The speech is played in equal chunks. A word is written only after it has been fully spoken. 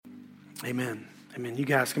Amen. Amen. You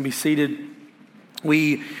guys can be seated.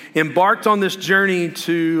 We embarked on this journey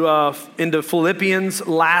into Philippians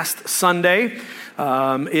last Sunday.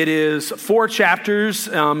 It is 4 chapters,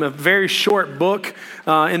 a very short book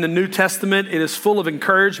in the New Testament. It is full of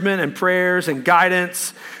encouragement and prayers and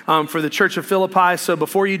guidance for the church of Philippi. So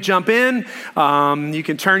before you jump in, you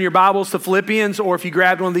can turn your Bibles to Philippians, or if you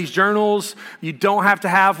grabbed one of these journals, you don't have to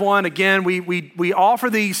have one. Again, we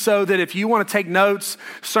offer these so that if you want to take notes,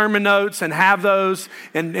 sermon notes, and have those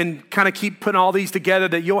and kind of keep putting all these together,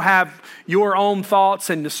 that you'll have your own thoughts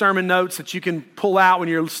and the sermon notes that you can pull out when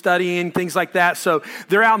you're studying, things like that. So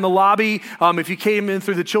they're out in the lobby. If you came in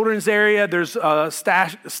through the children's area, there's a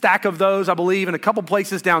stack of those, I believe, in a couple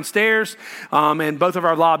places downstairs, and both of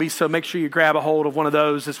our lobbies. So make sure you grab a hold of one of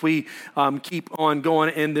those as we keep on going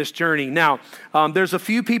in this journey. Now, there's a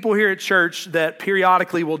few people here at church that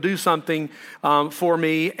periodically will do something for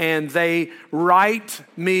me, and they write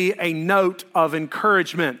me a note of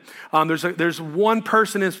encouragement. There's one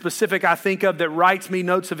person in specific I think of that writes me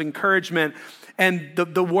notes of encouragement, and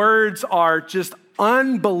the words are just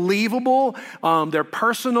unbelievable. They're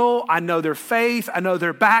personal. I know their faith. I know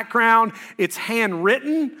their background. It's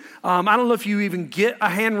handwritten. I don't know if you even get a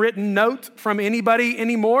handwritten note from anybody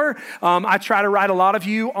anymore. I try to write a lot of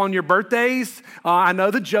you on your birthdays. I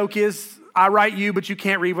know the joke is I write you, but you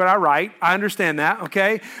can't read what I write. I understand that,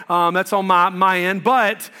 okay? That's on my end.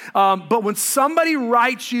 But when somebody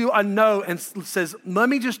writes you a note and says, let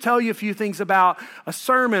me just tell you a few things about a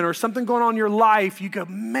sermon or something going on in your life, you go,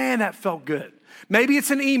 man, that felt good. Maybe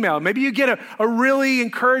it's an email. Maybe you get a really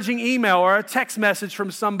encouraging email or a text message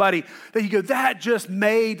from somebody that you go, that just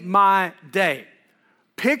made my day.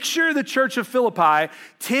 Picture the church of Philippi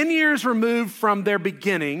 10 years removed from their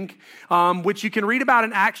beginning, which you can read about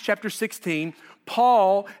in Acts chapter 16.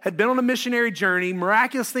 Paul had been on a missionary journey.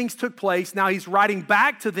 Miraculous things took place. Now he's writing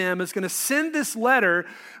back to them. Is going to send this letter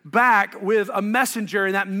back with a messenger,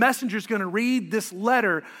 and that messenger is going to read this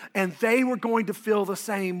letter, and they were going to feel the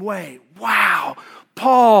same way. Wow.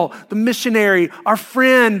 Paul, the missionary, our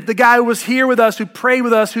friend, the guy who was here with us, who prayed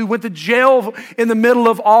with us, who went to jail in the middle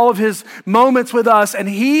of all of his moments with us, and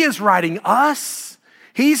he is writing us.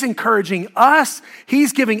 He's encouraging us.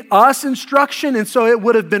 He's giving us instruction, and so it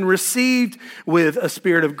would have been received with a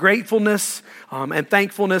spirit of gratefulness and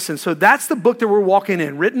thankfulness. And so that's the book that we're walking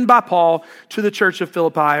in, written by Paul to the church of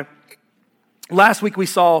Philippi. Last week we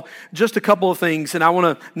saw just a couple of things, and I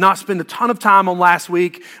want to not spend a ton of time on last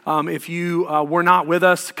week if you were not with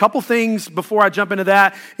us. A couple things before I jump into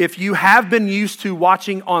that. If you have been used to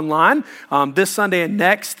watching online this Sunday and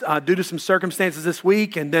next, due to some circumstances this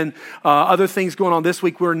week and then other things going on this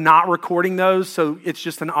week, we're not recording those, so it's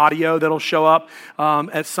just an audio that'll show up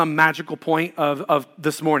at some magical point of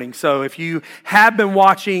this morning. So if you have been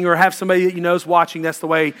watching or have somebody that you know is watching, that's the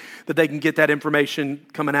way that they can get that information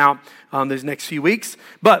coming out these next few weeks.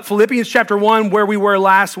 But Philippians chapter 1, where we were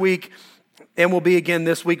last week, and will be again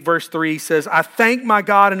this week, verse 3 says, I thank my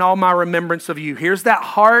God in all my remembrance of you. Here's that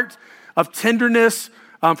heart of tenderness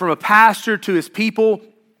from a pastor to his people.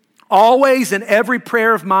 Always in every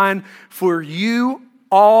prayer of mine for you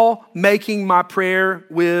all, making my prayer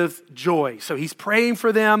with joy. So he's praying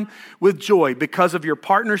for them with joy because of your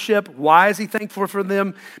partnership. Why is he thankful for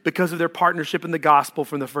them? Because of their partnership in the gospel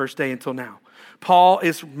from the first day until now. Paul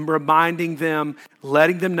is reminding them,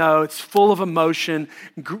 letting them know it's full of emotion,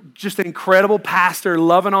 just an incredible pastor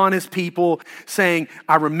loving on his people, saying,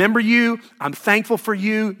 I remember you, I'm thankful for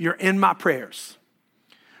you, you're in my prayers.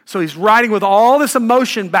 So he's writing with all this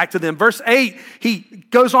emotion back to them. Verse 8, he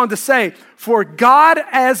goes on to say, for God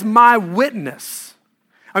as my witness.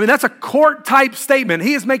 I mean, that's a court type statement.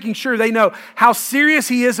 He is making sure they know how serious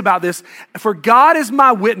he is about this. For God is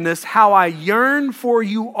my witness, how I yearn for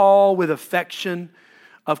you all with affection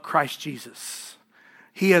of Christ Jesus.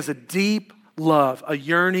 He has a deep love, a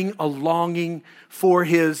yearning, a longing for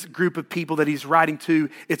his group of people that he's writing to.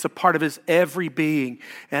 It's a part of his every being.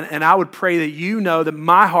 And I would pray that you know that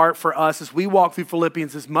my heart for us as we walk through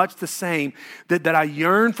Philippians is much the same, that I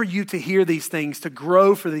yearn for you to hear these things, to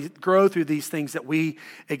grow through these things that we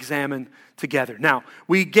examine together. Now,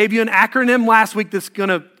 we gave you an acronym last week that's going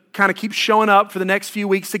to kind of keep showing up for the next few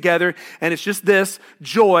weeks together. And it's just this,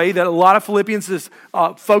 joy, that a lot of Philippians is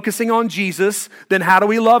focusing on Jesus, then how do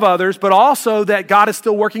we love others, but also that God is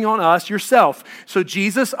still working on us, yourself. So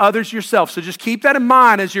Jesus, others, yourself. So just keep that in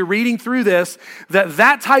mind as you're reading through this,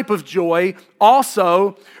 that type of joy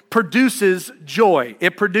also produces joy.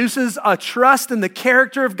 It produces a trust in the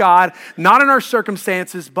character of God, not in our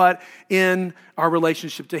circumstances, but in our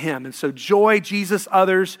relationship to him. And so joy, Jesus,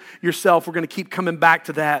 others, yourself, we're going to keep coming back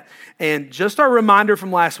to that. And just our reminder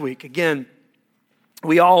from last week, again,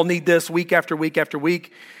 We all need this week after week after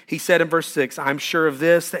week. He said in verse 6, I'm sure of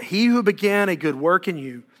this, that he who began a good work in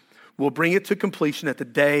you will bring it to completion at the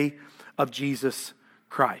day of Jesus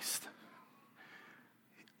Christ.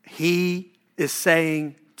 He is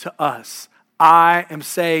saying to us, I am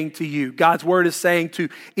saying to you, God's word is saying to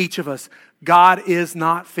each of us, God is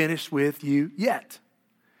not finished with you yet.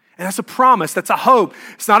 And that's a promise, that's a hope.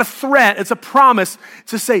 It's not a threat, it's a promise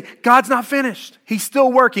to say, God's not finished. He's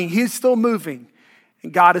still working, He's still moving,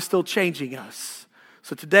 and God is still changing us.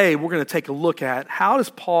 So today we're going to take a look at how does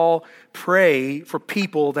Paul pray for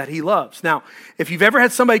people that he loves. Now, if you've ever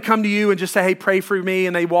had somebody come to you and just say, hey, pray for me,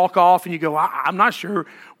 and they walk off and you go, I'm not sure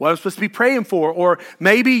what I'm supposed to be praying for. Or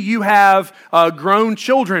maybe you have grown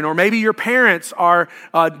children, or maybe your parents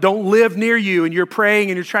don't live near you and you're praying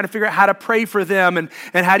and you're trying to figure out how to pray for them and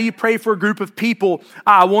how do you pray for a group of people.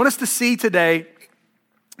 I want us to see today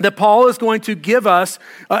that Paul is going to give us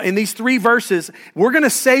in these 3 verses. We're going to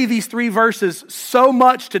say these 3 verses so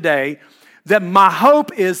much today that my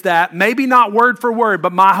hope is that, maybe not word for word,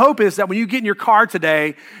 but my hope is that when you get in your car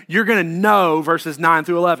today, you're going to know verses 9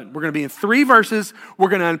 through 11. We're going to be in 3 verses. We're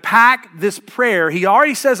going to unpack this prayer. He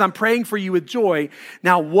already says, I'm praying for you with joy.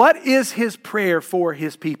 Now, what is his prayer for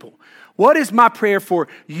his people? What is my prayer for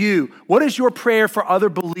you? What is your prayer for other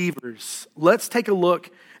believers? Let's take a look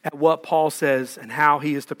at what Paul says and how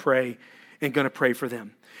he is to pray and going to pray for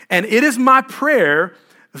them. And it is my prayer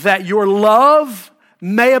that your love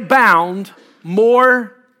may abound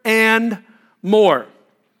more and more.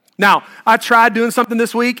 Now, I tried doing something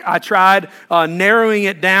this week. I tried narrowing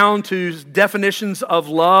it down to definitions of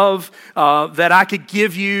love that I could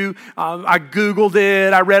give you. I Googled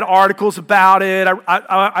it. I read articles about it.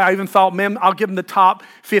 I even thought, man, I'll give them the top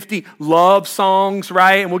 50 love songs,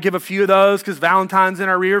 right? And we'll give a few of those because Valentine's in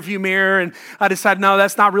our rearview mirror. And I decided, no,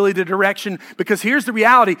 that's not really the direction, because here's the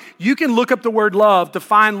reality. You can look up the word love,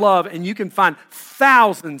 define love, and you can find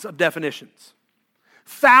thousands of definitions.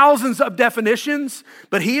 Thousands of definitions,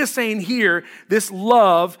 but he is saying here, this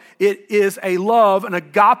love, it is a love, an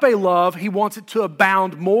agape love. He wants it to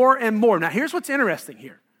abound more and more. Now, here's what's interesting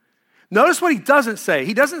here. Notice what he doesn't say.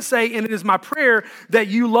 He doesn't say, and it is my prayer that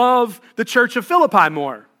you love the church of Philippi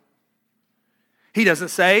more. He doesn't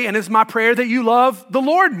say, and it's my prayer that you love the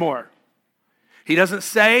Lord more. He doesn't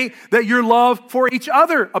say that your love for each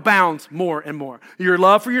other abounds more and more. Your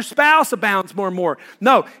love for your spouse abounds more and more.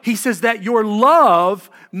 No, he says that your love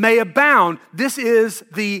may abound. This is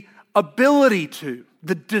the ability to,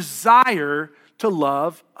 the desire to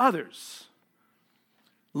love others.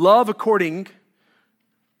 Love according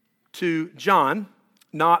to John,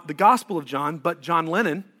 not the Gospel of John, but John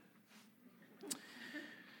Lennon.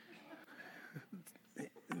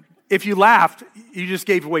 If you laughed, you just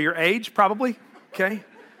gave away your age, probably. Okay?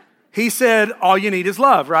 He said, all you need is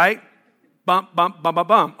love, right? Bump, bump, bump, bump,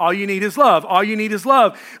 bump. All you need is love. All you need is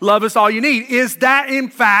love. Love is all you need. Is that in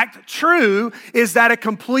fact true? Is that a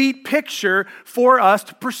complete picture for us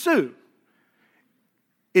to pursue?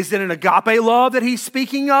 Is it an agape love that he's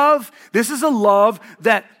speaking of? This is a love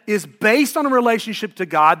that is based on a relationship to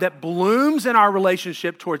God that blooms in our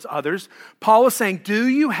relationship towards others. Paul is saying, do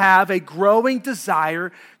you have a growing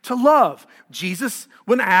desire to love? Jesus,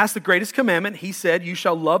 when asked the greatest commandment, he said, you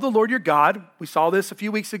shall love the Lord your God. We saw this a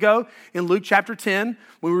few weeks ago in Luke chapter 10.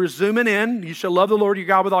 When we were zooming in, you shall love the Lord your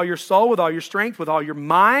God with all your soul, with all your strength, with all your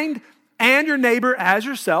mind, and your neighbor as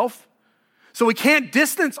yourself. So we can't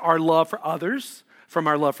distance our love for others from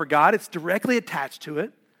our love for God. It's directly attached to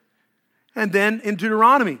it. And then in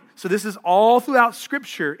Deuteronomy. So this is all throughout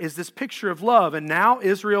Scripture, is this picture of love. And now,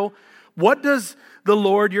 Israel, what does the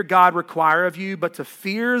Lord your God require of you but to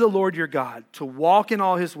fear the Lord your God, to walk in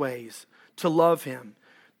all his ways, to love him,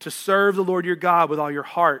 to serve the Lord your God with all your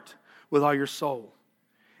heart, with all your soul,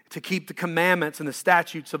 to keep the commandments and the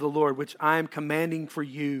statutes of the Lord, which I am commanding for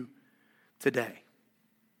you today.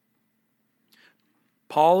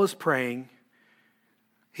 Paul is praying.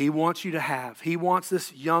 He wants you to have. He wants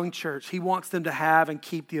this young church. He wants them to have and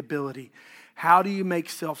keep the ability. How do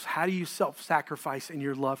you self-sacrifice in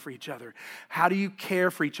your love for each other? How do you care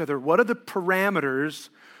for each other? What are the parameters?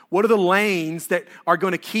 What are the lanes that are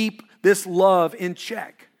going to keep this love in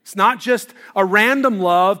check? It's not just a random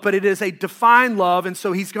love, but it is a defined love. And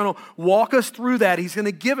so he's going to walk us through that. He's going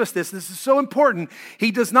to give us this. This is so important.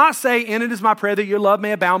 He does not say, and it is my prayer that your love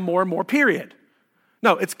may abound more and more, period.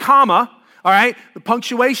 No, it's comma. All right, the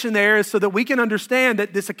punctuation there is so that we can understand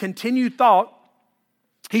that this is a continued thought.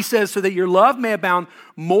 He says, so that your love may abound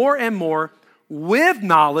more and more with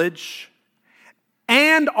knowledge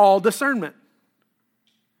and all discernment.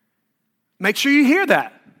 Make sure you hear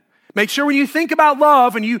that. Make sure when you think about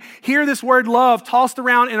love and you hear this word love tossed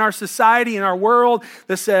around in our society, in our world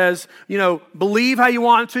that says, believe how you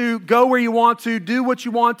want to, go where you want to, do what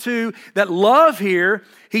you want to, that love here,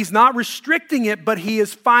 he's not restricting it, but he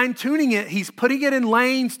is fine-tuning it. He's putting it in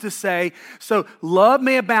lanes to say, so love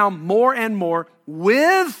may abound more and more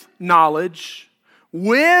with knowledge,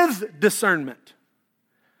 with discernment.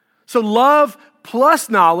 So love plus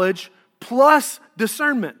knowledge plus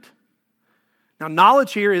discernment. Now,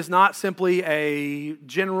 knowledge here is not simply a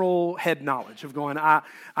general head knowledge of going, I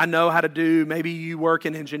know how to do, maybe you work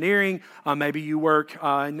in engineering, maybe you work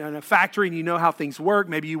in a factory and you know how things work,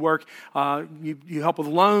 maybe you work, you help with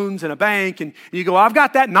loans in a bank, and you go, I've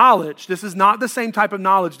got that knowledge. This is not the same type of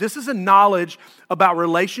knowledge. This is a knowledge about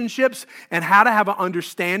relationships and how to have an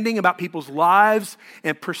understanding about people's lives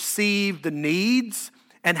and perceive the needs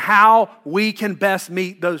and how we can best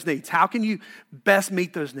meet those needs. How can you best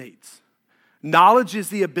meet those needs? Knowledge is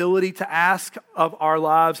the ability to ask of our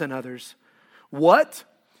lives and others, what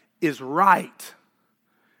is right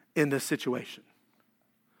in this situation?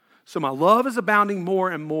 So my love is abounding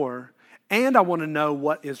more and more, and I want to know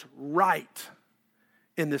what is right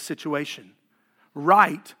in this situation.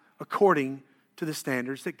 Right according to the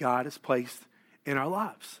standards that God has placed in our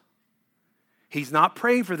lives. He's not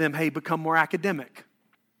praying for them, hey, become more academic.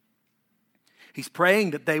 He's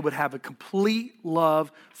praying that they would have a complete love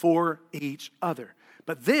for each other.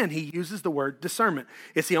 But then he uses the word discernment.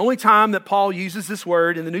 It's the only time that Paul uses this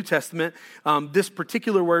word in the New Testament, this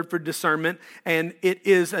particular word for discernment. And it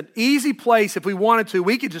is an easy place, if we wanted to,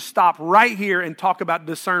 we could just stop right here and talk about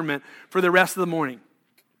discernment for the rest of the morning.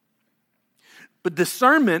 But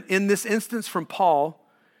discernment in this instance from Paul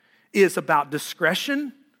is about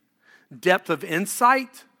discretion, depth of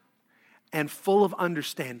insight, and full of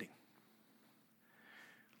understanding.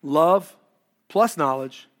 Love plus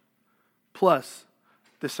knowledge plus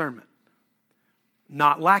discernment.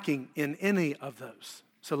 Not lacking in any of those.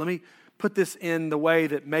 So let me put this in the way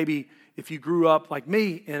that maybe if you grew up like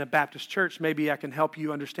me in a Baptist church, maybe I can help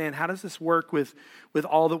you understand how does this work with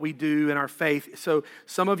all that we do in our faith. So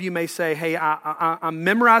some of you may say, hey, I'm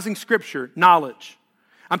memorizing scripture, knowledge.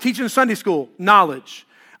 I'm teaching Sunday school, knowledge.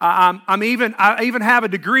 I even have a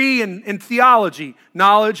degree in theology,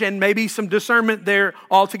 knowledge, and maybe some discernment there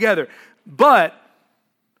altogether. But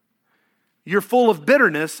you're full of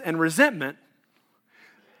bitterness and resentment,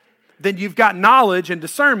 then you've got knowledge and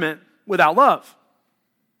discernment without love.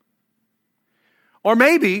 Or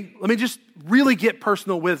maybe, let me just really get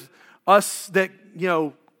personal with us that,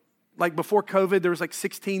 like before COVID, there was like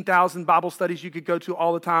 16,000 Bible studies you could go to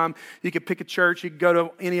all the time. You could pick a church. You could go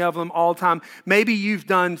to any of them all the time. Maybe you've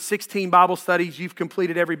done 16 Bible studies. You've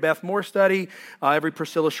completed every Beth Moore study, every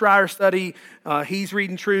Priscilla Schreier study. He's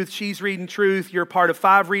reading truth. She's reading truth. You're a part of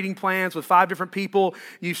 5 reading plans with 5 different people.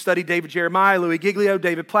 You've studied David Jeremiah, Louis Giglio,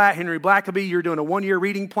 David Platt, Henry Blackaby. You're doing a 1-year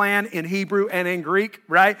reading plan in Hebrew and in Greek,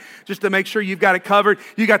 right? Just to make sure you've got it covered.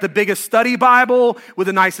 You got the biggest study Bible with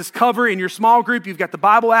the nicest cover in your small group. You've got the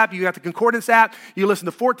Bible app. You got the Concordance app. You listen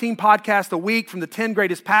to 14 podcasts a week from the 10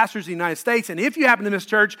 greatest pastors in the United States. And if you happen to miss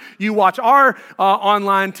church, you watch our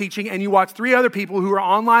online teaching and you watch 3 other people who are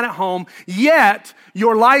online at home, yet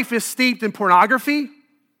your life is steeped in pornography.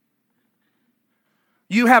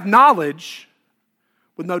 You have knowledge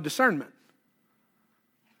with no discernment.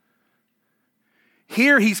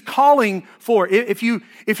 Here he's calling for, if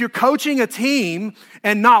you're coaching a team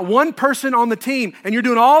and not one person on the team and you're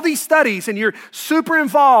doing all these studies and you're super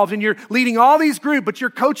involved and you're leading all these groups, but you're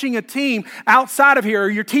coaching a team outside of here or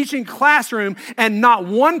you're teaching classroom and not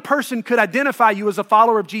one person could identify you as a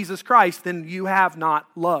follower of Jesus Christ, then you have not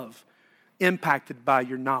love impacted by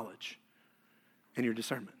your knowledge and your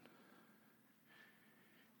discernment.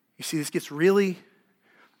 You see, this gets really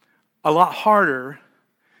a lot harder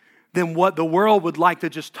than what the world would like to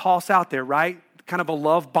just toss out there, right? Kind of a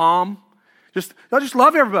love bomb. They'll just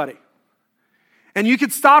love everybody. And you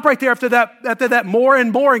could stop right there after that more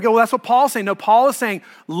and more and go, well, that's what Paul's saying. No, Paul is saying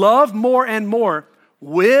love more and more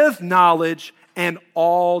with knowledge and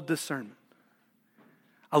all discernment.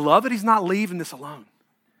 I love that he's not leaving this alone.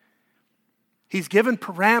 He's given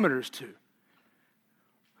parameters to.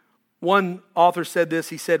 One author said this,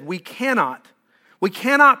 he said, we cannot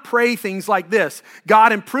pray things like this.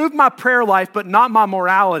 God, improve my prayer life, but not my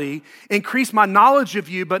morality. Increase my knowledge of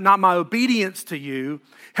you, but not my obedience to you.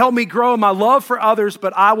 Help me grow in my love for others,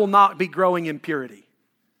 but I will not be growing in purity.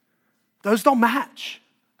 Those don't match.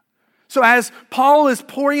 So as Paul is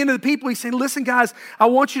pouring into the people, he's saying, listen, guys, I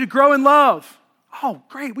want you to grow in love. Oh,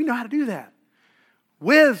 great. We know how to do that.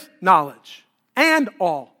 With knowledge and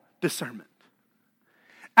all discernment.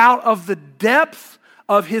 Out of the depth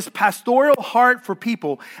of his pastoral heart for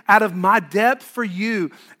people, out of my depth for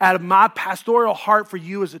you, out of my pastoral heart for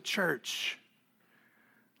you as a church.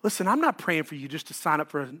 Listen, I'm not praying for you just to sign up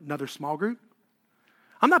for another small group.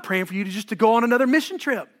 I'm not praying for you just to go on another mission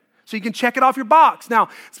trip so you can check it off your box. Now,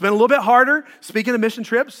 it's been a little bit harder. Speaking of mission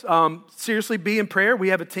trips, seriously be in prayer. We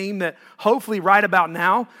have a team that hopefully right about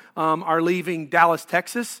now are leaving Dallas,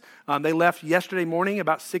 Texas. They left yesterday morning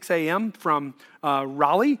about 6 a.m. from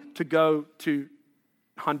Raleigh to go to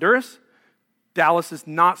Honduras. Dallas is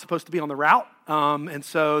not supposed to be on the route. And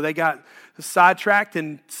so they got sidetracked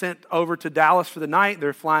and sent over to Dallas for the night.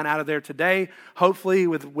 They're flying out of there today, hopefully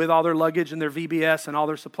with all their luggage and their VBS and all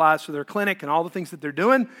their supplies for their clinic and all the things that they're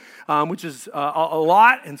doing, which is a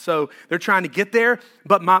lot. And so they're trying to get there.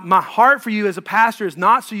 But my heart for you as a pastor is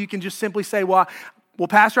not so you can just simply say, well,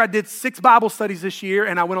 Pastor, I did 6 Bible studies this year,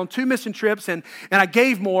 and I went on 2 mission trips, and I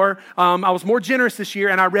gave more. I was more generous this year,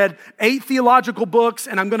 and I read 8 theological books,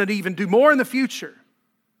 and I'm going to even do more in the future.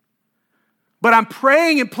 But I'm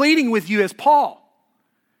praying and pleading with you as Paul.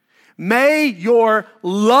 May your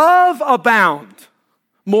love abound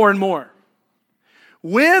more and more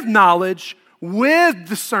with knowledge, with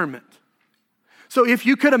discernment. So if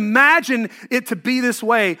you could imagine it to be this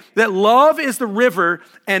way, that love is the river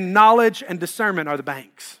and knowledge and discernment are the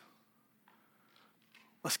banks.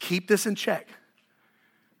 Let's keep this in check.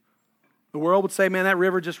 The world would say, man, that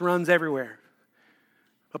river just runs everywhere.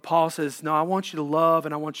 But Paul says, no, I want you to love,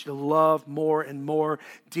 and I want you to love more and more,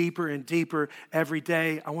 deeper and deeper every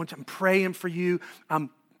day. I'm praying for you. I'm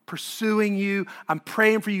pursuing you. I'm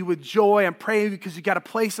praying for you with joy. I'm praying because you got a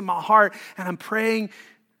place in my heart, and I'm praying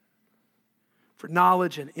for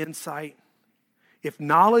knowledge and insight. If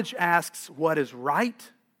knowledge asks what is right,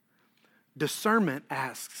 discernment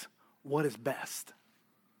asks what is best.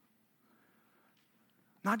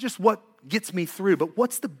 Not just what gets me through, but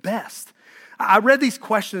what's the best? I read these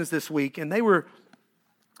questions this week, and they were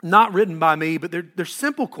not written by me, but they're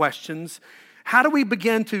simple questions. How do we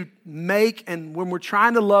begin to make, and when we're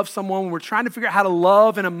trying to love someone, when we're trying to figure out how to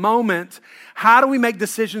love in a moment, how do we make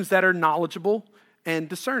decisions that are knowledgeable and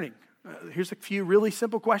discerning? Here's a few really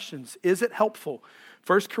simple questions. Is it helpful?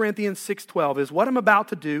 1 Corinthians 6:12 is what I'm about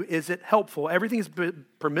to do, is it helpful? Everything is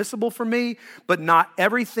permissible for me, but not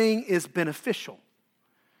everything is beneficial.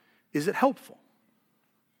 Is it helpful?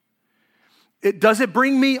 Does it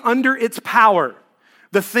bring me under its power?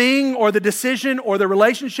 The thing or the decision or the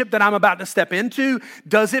relationship that I'm about to step into,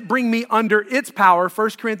 does it bring me under its power?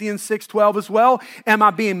 1 Corinthians 6:12 as well. Am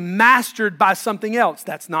I being mastered by something else?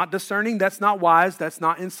 That's not discerning, that's not wise, that's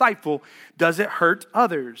not insightful. Does it hurt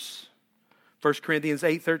others? 1 Corinthians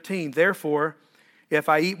 8:13, therefore, if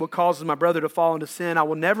I eat what causes my brother to fall into sin, I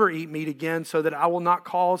will never eat meat again so that I will not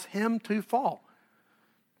cause him to fall.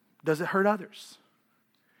 Does it hurt others?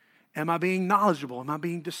 Am I being knowledgeable? Am I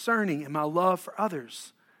being discerning in my love for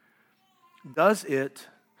others? Does it,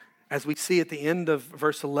 as we see at the end of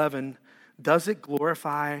verse 11, does it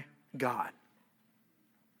glorify God?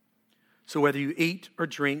 So whether you eat or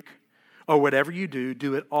drink or whatever you do,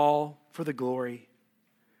 do it all for the glory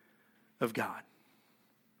of God.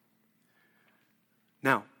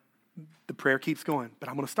 Now, the prayer keeps going, but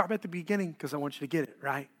I'm going to start at the beginning because I want you to get it,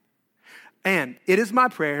 right? And it is my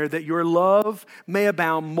prayer that your love may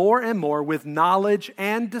abound more and more with knowledge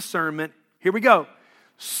and discernment. Here we go.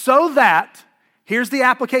 So that, here's the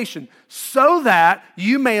application, so that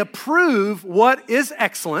you may approve what is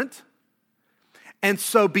excellent, and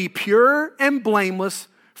so be pure and blameless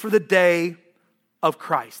for the day of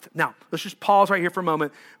Christ. Now, let's just pause right here for a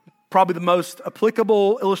moment. Probably the most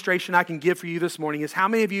applicable illustration I can give for you this morning is how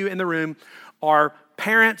many of you in the room are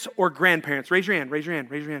parents or grandparents? Raise your hand, raise your hand,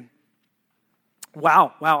 raise your hand.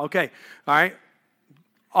 Wow, okay. All right.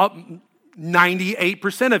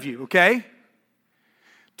 98% of you, okay?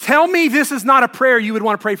 Tell me this is not a prayer you would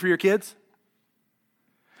want to pray for your kids.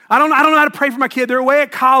 I don't know how to pray for my kid. They're away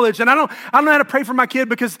at college, and I don't know how to pray for my kid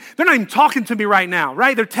because they're not even talking to me right now,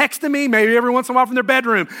 right? They're texting me maybe every once in a while from their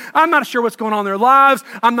bedroom. I'm not sure what's going on in their lives.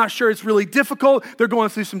 I'm not sure it's really difficult. They're going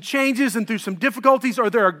through some changes and through some difficulties, or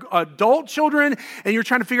they're adult children, and you're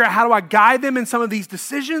trying to figure out how do I guide them in some of these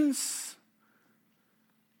decisions.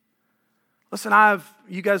 Listen,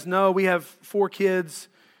 you guys know we have 4 kids,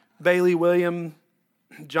 Bailey, William,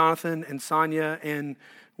 Jonathan, and Sonia, and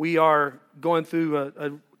we are going through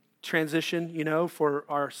a transition, for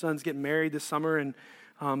our sons getting married this summer, and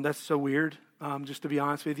that's so weird, just to be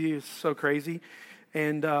honest with you. It's so crazy.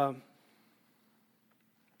 And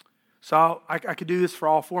so I could do this for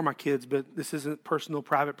all 4 of my kids, but this isn't personal,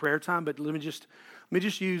 private prayer time, but let me just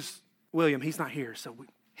use William. He's not here, so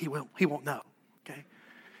he won't know, okay?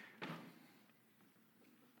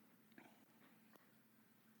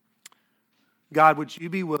 God, would you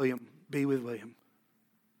be with William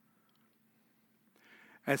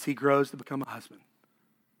as he grows to become a husband.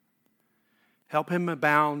 Help him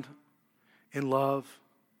abound in love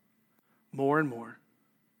more and more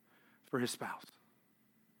for his spouse.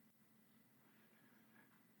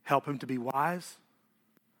 Help him to be wise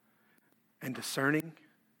and discerning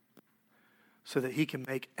so that he can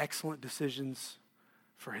make excellent decisions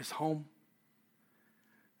for his home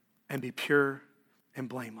and be pure and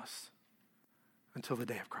blameless until the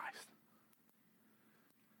day of Christ.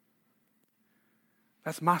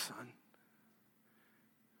 That's my son.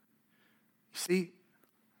 You see,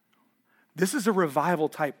 this is a revival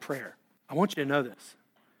type prayer. I want you to know this.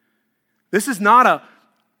 This is not a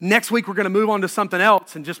next week we're going to move on to something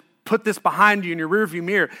else and just put this behind you in your rearview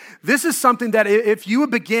mirror. This is something that if we would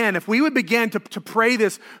begin to pray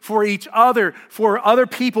this for each other, for other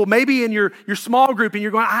people, maybe in your small group, and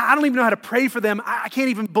you're going, I don't even know how to pray for them. I can't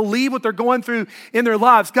even believe what they're going through in their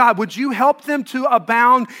lives. God, would you help them to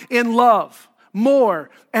abound in love? More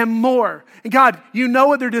and more. And God, you know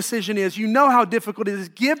what their decision is. You know how difficult it is.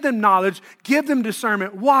 Give them knowledge. Give them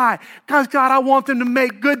discernment. Why? Because God, I want them to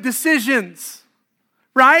make good decisions.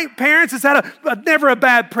 Right? Parents, is that never a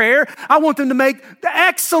bad prayer? I want them to make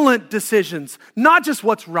excellent decisions. Not just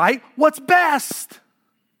what's right, what's best.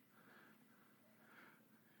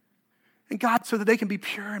 And God, so that they can be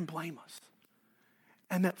pure and blameless.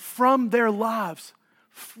 And that from their lives,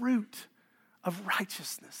 fruit of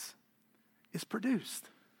righteousness is produced.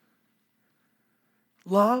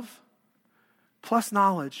 Love plus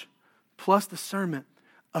knowledge plus discernment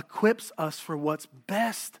equips us for what's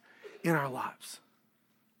best in our lives.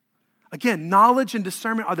 Again, knowledge and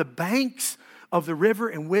discernment are the banks of the river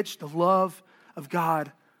in which the love of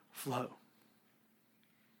God flow.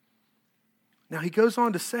 Now he goes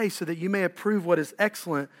on to say, so that you may approve what is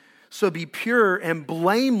excellent, so be pure and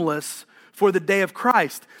blameless for the day of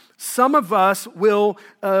Christ. Some of us will,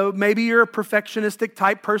 maybe you're a perfectionistic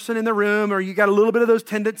type person in the room, or you got a little bit of those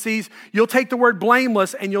tendencies. You'll take the word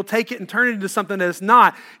blameless and you'll take it and turn it into something that it's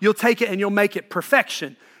not. You'll take it and you'll make it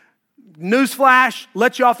perfection. Newsflash,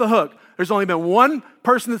 let you off the hook. There's only been one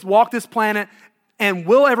person that's walked this planet and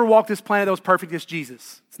will ever walk this planet that was perfect. It's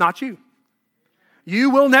Jesus. It's not you.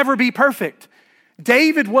 You will never be perfect.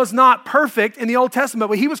 David was not perfect in the Old Testament,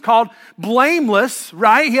 but he was called blameless,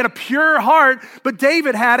 right? He had a pure heart, but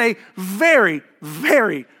David had a very,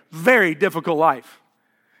 very, very difficult life.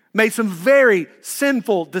 Made some very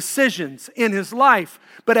sinful decisions in his life,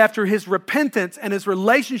 but after his repentance and his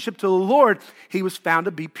relationship to the Lord, he was found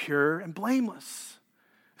to be pure and blameless.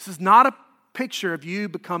 This is not a picture of you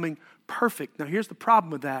becoming perfect. Now, here's the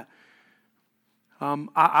problem with that.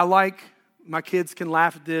 I like... My kids can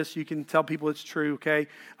laugh at this. You can tell people it's true, okay?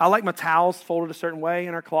 I like my towels folded a certain way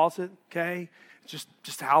in our closet, okay? Just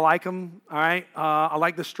how I like them, all right? I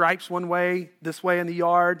like the stripes one way, this way in the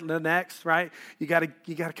yard, the next, right? You got to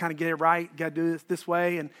kind of get it right. You got to do this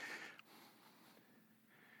way. And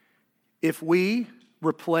if we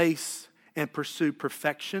replace and pursue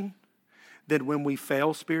perfection, then when we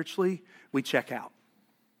fail spiritually, we check out.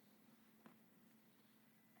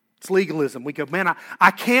 It's legalism. We go, man,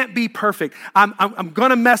 I can't be perfect. I'm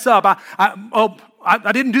going to mess up.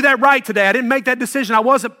 I didn't do that right today. I didn't make that decision. I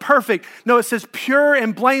wasn't perfect. No, it says pure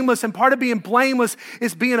and blameless. And part of being blameless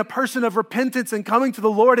is being a person of repentance and coming to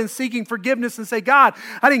the Lord and seeking forgiveness and say, God,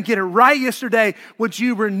 I didn't get it right yesterday. Would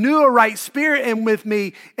you renew a right spirit in with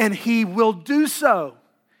me? And he will do so.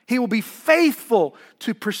 He will be faithful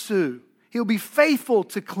to pursue. He'll be faithful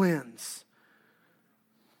to cleanse.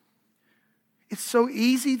 It's so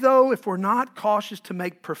easy, though, if we're not cautious, to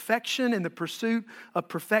make perfection and the pursuit of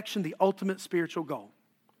perfection the ultimate spiritual goal.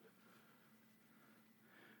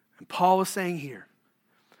 And Paul is saying here,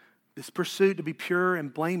 this pursuit to be pure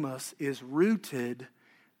and blameless is rooted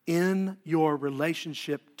in your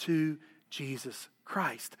relationship to Jesus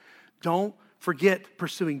Christ. Don't forget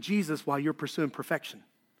pursuing Jesus while you're pursuing perfection.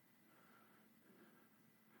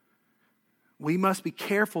 We must be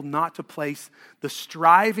careful not to place the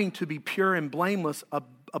striving to be pure and blameless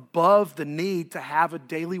above the need to have a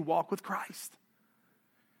daily walk with Christ.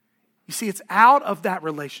 You see, it's out of that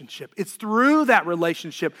relationship. It's through that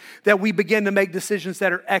relationship that we begin to make decisions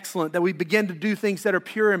that are excellent, that we begin to do things that are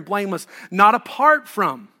pure and blameless, not apart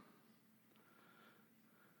from.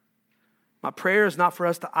 My prayer is not for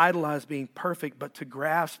us to idolize being perfect, but to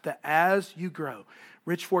grasp that as you grow,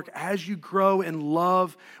 Rich Fork, as you grow in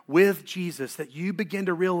love with Jesus, that you begin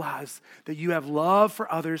to realize that you have love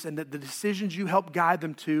for others and that the decisions you help guide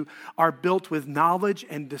them to are built with knowledge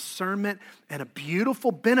and discernment. And a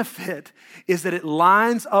beautiful benefit is that it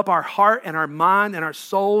lines up our heart and our mind and our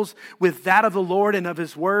souls with that of the Lord and of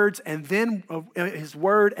His words, and then His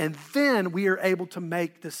word, and then we are able to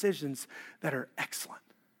make decisions that are excellent.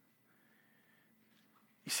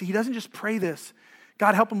 You see, he doesn't just pray this,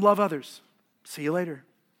 God, help them love others. See you later.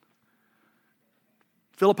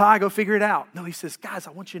 Philippi, go figure it out. No, he says, guys,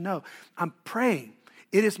 I want you to know, I'm praying.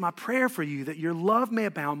 It is my prayer for you that your love may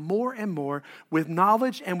abound more and more with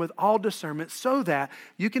knowledge and with all discernment, so that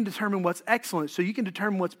you can determine what's excellent, so you can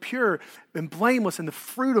determine what's pure and blameless, and the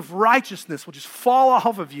fruit of righteousness will just fall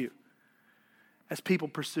off of you as people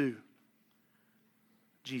pursue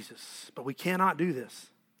Jesus. But we cannot do this.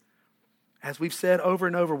 As we've said over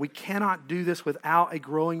and over, we cannot do this without a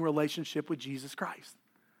growing relationship with Jesus Christ.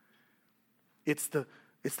 It's the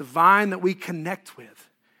vine that we connect with.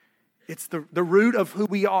 It's the root of who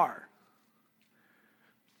we are.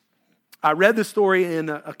 I read this story in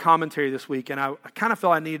a commentary this week, and I kind of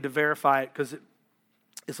felt I needed to verify it because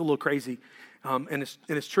it's a little crazy, and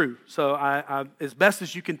it's true. So I, as best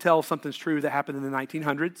as you can tell, something's true that happened in the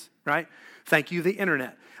 1900s, right? Thank you, the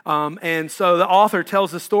internet. And so the author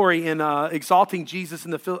tells the story in Exalting Jesus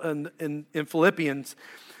in Philippians,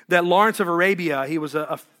 that Lawrence of Arabia, he was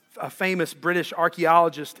a famous British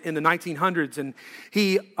archaeologist in the 1900s, and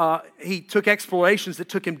he took explorations that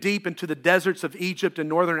took him deep into the deserts of Egypt and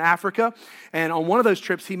northern Africa. And on one of those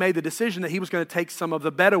trips, he made the decision that he was going to take some of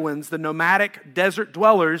the Bedouins, the nomadic desert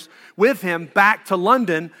dwellers, with him back to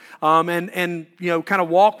London, and kind of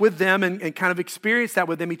walk with them and kind of experience that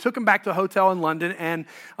with them. He took them back to a hotel in London, and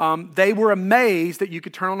they were amazed that you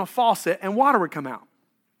could turn on a faucet and water would come out.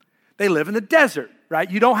 They live in the desert, right?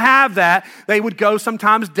 You don't have that. They would go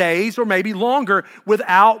sometimes days or maybe longer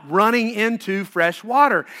without running into fresh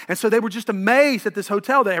water. And so they were just amazed at this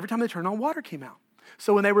hotel that every time they turned on, water came out.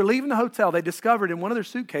 So when they were leaving the hotel, they discovered in one of their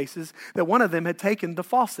suitcases that one of them had taken the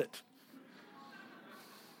faucet.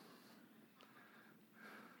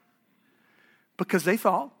 Because they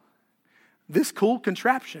thought, this cool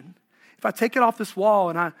contraption, if I take it off this wall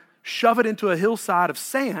and I shove it into a hillside of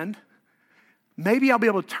sand, maybe I'll be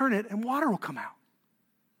able to turn it and water will come out.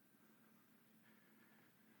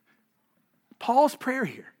 Paul's prayer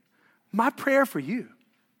here, my prayer for you,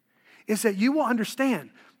 is that you will understand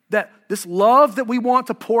that this love that we want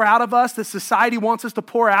to pour out of us, that society wants us to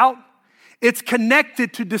pour out, it's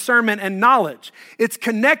connected to discernment and knowledge. It's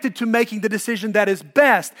connected to making the decision that is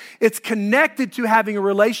best. It's connected to having a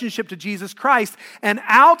relationship to Jesus Christ. And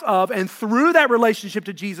out of and through that relationship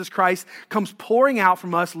to Jesus Christ comes pouring out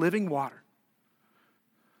from us living water.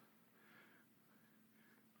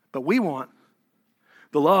 But we want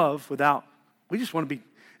the love without, we just want to be,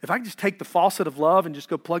 if I can just take the faucet of love and just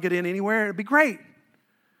go plug it in anywhere, it'd be great.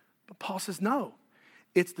 But Paul says, no,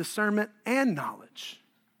 it's discernment and knowledge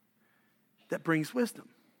that brings wisdom.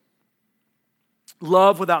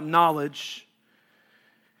 Love without knowledge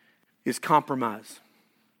is compromise.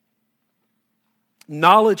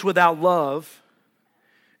 Knowledge without love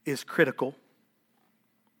is critical.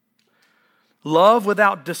 Love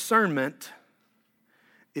without discernment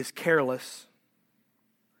is careless.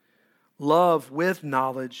 Love with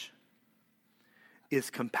knowledge is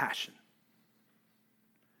compassion.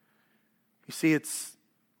 You see, it's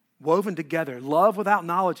woven together. Love without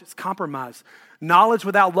knowledge is compromise. Knowledge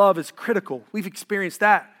without love is critical. We've experienced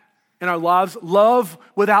that in our lives. Love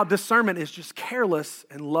without discernment is just careless,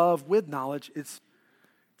 and love with knowledge it's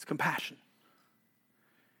compassion.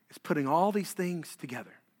 It's putting all these things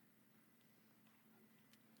together.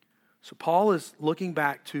 So Paul is looking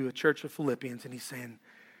back to a church of Philippians, and he's saying,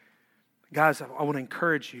 guys, I want to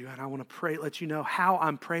encourage you, and I want to pray, let you know how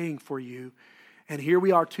I'm praying for you. And here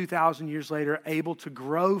we are 2,000 years later, able to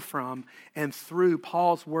grow from and through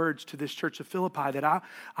Paul's words to this church of Philippi, that I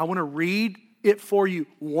want to read it for you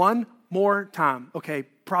one more time. Okay,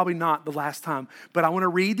 probably not the last time, but I want to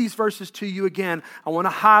read these verses to you again. I want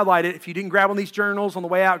to highlight it. If you didn't grab one of these journals on the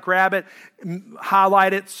way out, grab it,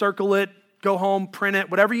 highlight it, circle it, go home, print it,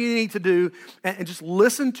 whatever you need to do, and just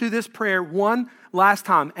listen to this prayer one last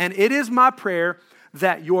time. And it is my prayer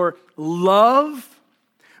that your love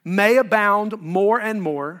may abound more and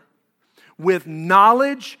more with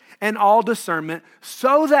knowledge and all discernment,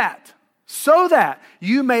 so that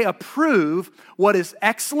you may approve what is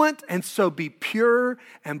excellent, and so be pure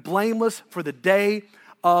and blameless for the day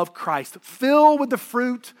of Christ. Fill with the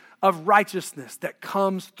fruit of righteousness that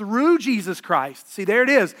comes through Jesus Christ. See, there it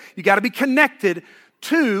is. You got to be connected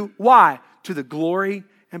to, why? To the glory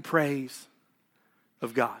and praise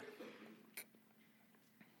of God.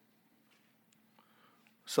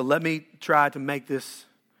 So let me try to make this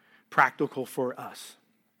practical for us.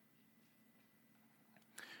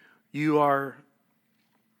 You are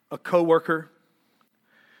a coworker.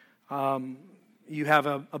 You have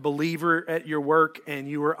a believer at your work and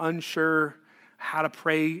you are unsure how to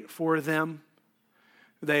pray for them.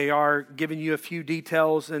 They are giving you a few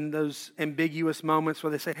details in those ambiguous moments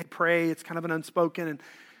where they say, hey, pray. It's kind of an unspoken, and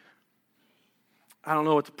I don't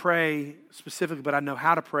know what to pray specifically, but I know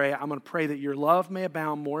how to pray. I'm going to pray that your love may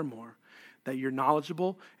abound more and more, that you're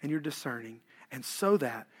knowledgeable and you're discerning, and so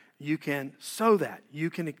that you can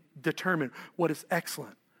determine what is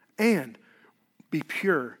excellent and be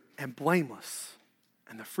pure and blameless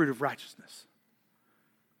and the fruit of righteousness.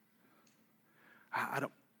 I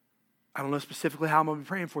don't know specifically how I'm going to be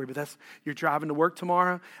praying for you, but you're driving to work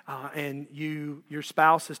tomorrow, and your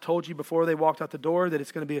spouse has told you before they walked out the door that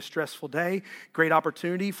it's going to be a stressful day. Great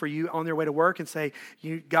opportunity for you on their way to work and say,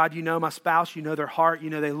 God, you know my spouse, you know their heart, you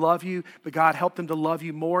know they love you, but God, help them to love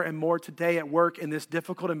you more and more today at work in this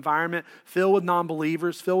difficult environment, filled with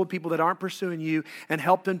non-believers, filled with people that aren't pursuing you, and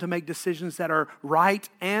help them to make decisions that are right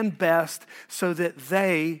and best so that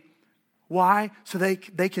why? So they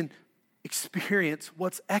can experience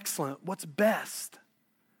what's excellent, what's best,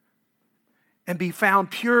 and be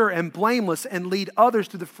found pure and blameless and lead others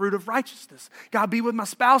to the fruit of righteousness. God, be with my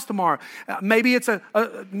spouse tomorrow. Maybe it's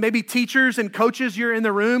maybe teachers and coaches you're in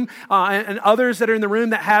the room and others that are in the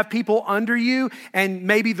room that have people under you, and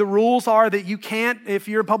maybe the rules are that you can't, if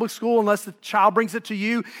you're in public school, unless the child brings it to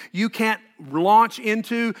you, you can't launch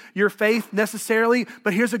into your faith necessarily.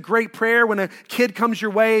 But here's a great prayer when a kid comes your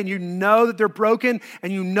way and you know that they're broken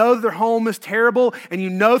and you know that their home is terrible and you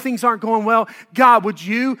know things aren't going well. God, would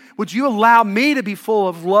you allow me to be full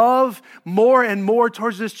of love more and more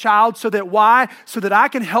towards this child so that why? So that I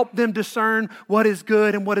can help them discern what is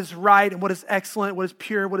good and what is right and what is excellent, what is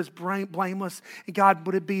pure, what is blameless. And God,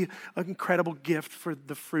 would it be an incredible gift for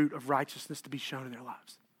the fruit of righteousness to be shown in their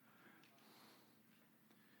lives?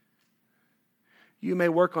 You may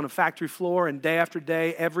work on a factory floor and day after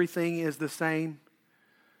day, everything is the same.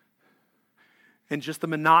 And just the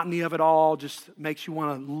monotony of it all just makes you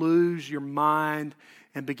want to lose your mind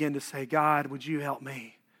and begin to say, God, would you help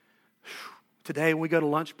me? Today when we go to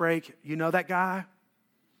lunch break, you know that guy?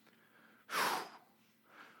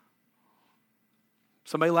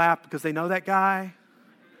 Somebody laughed because they know that guy.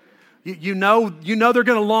 You know they're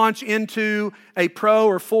going to launch into a pro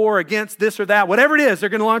or for against this or that. Whatever it is, they're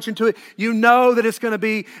going to launch into it. You know that it's going to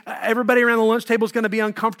be, everybody around the lunch table is going to be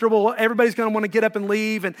uncomfortable. Everybody's going to want to get up and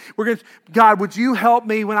leave. And God, would you help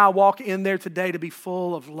me when I walk in there today to be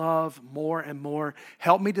full of love more and more?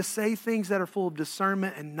 Help me to say things that are full of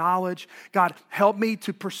discernment and knowledge. God, help me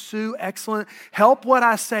to pursue excellence. Help what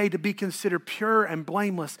I say to be considered pure and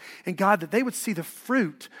blameless. And God, that they would see the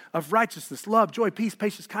fruit of righteousness, love, joy, peace,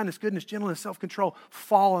 patience, kindness, goodness, gentleness, self-control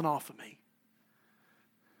falling off of me.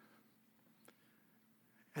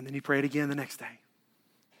 And then you pray it again the next day.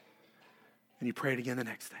 And you pray it again the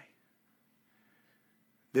next day.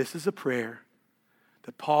 This is a prayer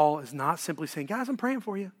that Paul is not simply saying, guys, I'm praying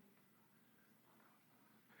for you.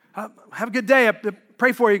 Have a good day. I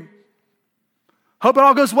pray for you. Hope it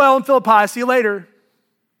all goes well in Philippi. See you later.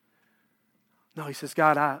 No, he says,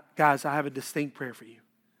 guys, I have a distinct prayer for you.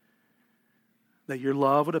 That your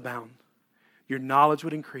love would abound, your knowledge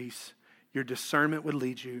would increase, your discernment would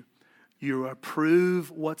lead you, you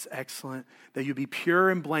approve what's excellent, that you be pure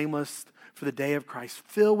and blameless for the day of Christ,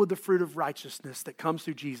 filled with the fruit of righteousness that comes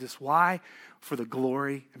through Jesus. Why? For the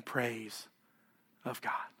glory and praise of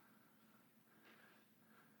God.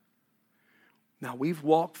 Now, we've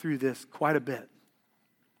walked through this quite a bit.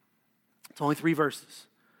 It's only 3 verses.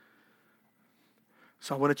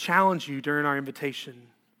 So I want to challenge you during our invitation.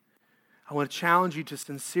 I want to challenge you to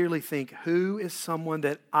sincerely think, who is someone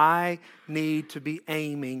that I need to be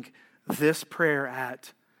aiming this prayer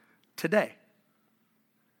at today?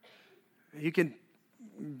 You can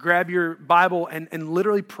grab your Bible and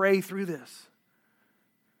literally pray through this.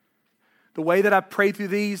 The way that I pray through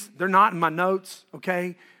these, they're not in my notes,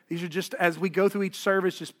 okay? These are just as we go through each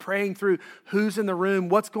service, just praying through who's in the room,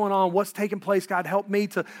 what's going on, what's taking place. God, help me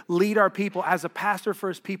to lead our people. As a pastor for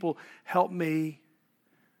his people, help me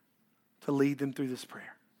to lead them through this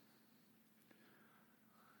prayer.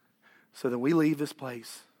 So that we leave this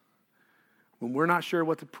place, when we're not sure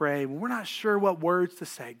what to pray, when we're not sure what words to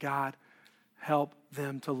say, God, help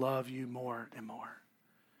them to love you more and more.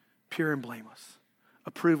 Pure and blameless.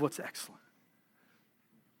 Approve what's excellent.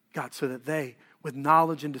 God, so that they, with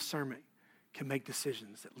knowledge and discernment, can make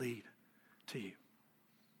decisions that lead to you.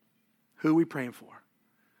 Who are we praying for?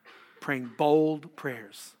 Praying bold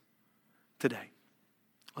prayers today.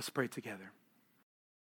 Let's pray together.